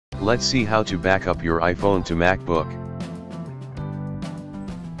Let's see how to back up your iPhone to MacBook.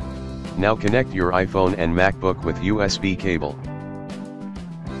 Now connect your iPhone and MacBook with USB cable.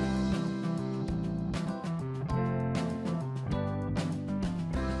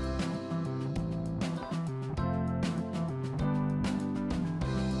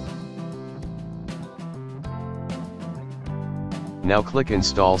 Now click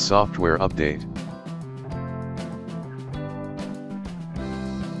Install Software Update.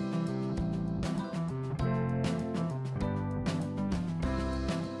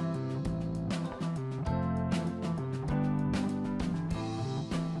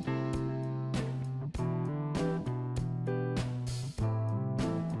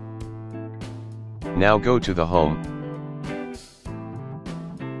 Now go to the Home.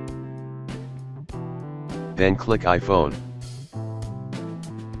 Then click iPhone.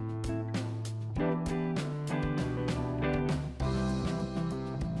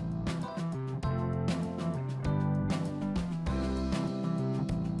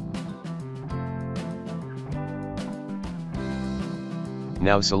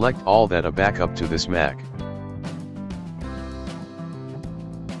 Now select all that a backup to this Mac.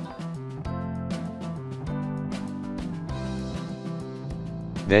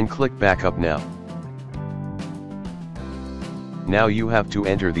 Then click Backup Now. Now you have to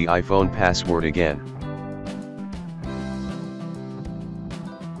enter the iPhone password again.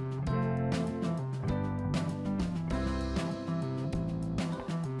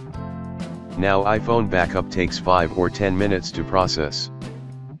 Now iPhone backup takes 5 or 10 minutes to process.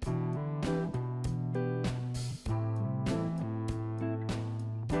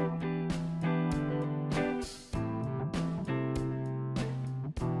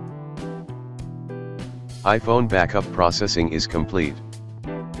 iPhone backup processing is complete.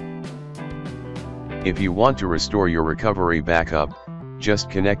 If you want to restore your recovery backup, just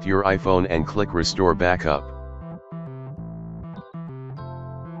connect your iPhone and click Restore Backup.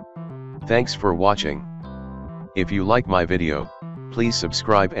 Thanks for watching. If you like my video, please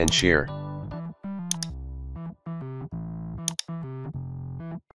subscribe and share.